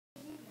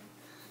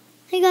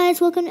Hey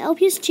guys, welcome to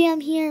LPS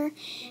Jam here,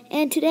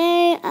 and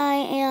today I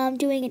am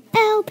doing an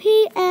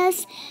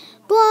LPS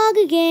blog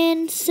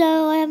again.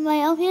 So I have my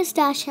LPS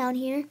Dashhound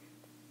here.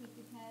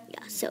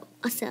 Yeah, so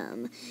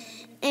awesome.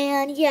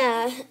 And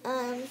yeah,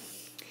 I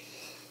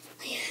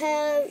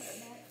have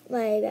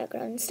my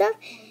background and stuff.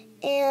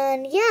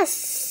 And yes,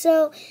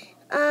 so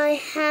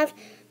I have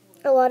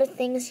a lot of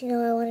things, I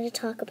wanted to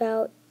talk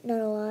about. Not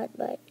a lot,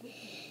 but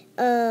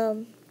how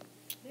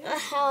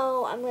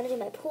I'm going to do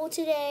my pool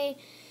today.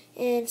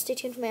 And stay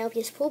tuned for my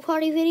LPS pool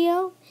party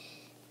video.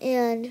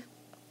 And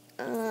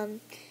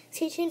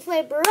stay tuned for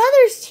my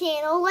brother's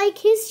channel, like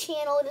his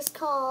channel. It is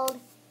called,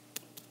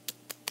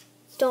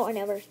 don't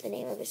remember the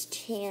name of his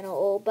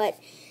channel, but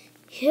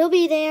he'll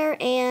be there.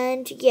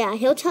 And yeah,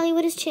 he'll tell you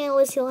what his channel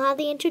is. He'll have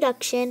the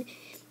introduction.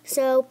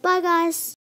 So bye guys.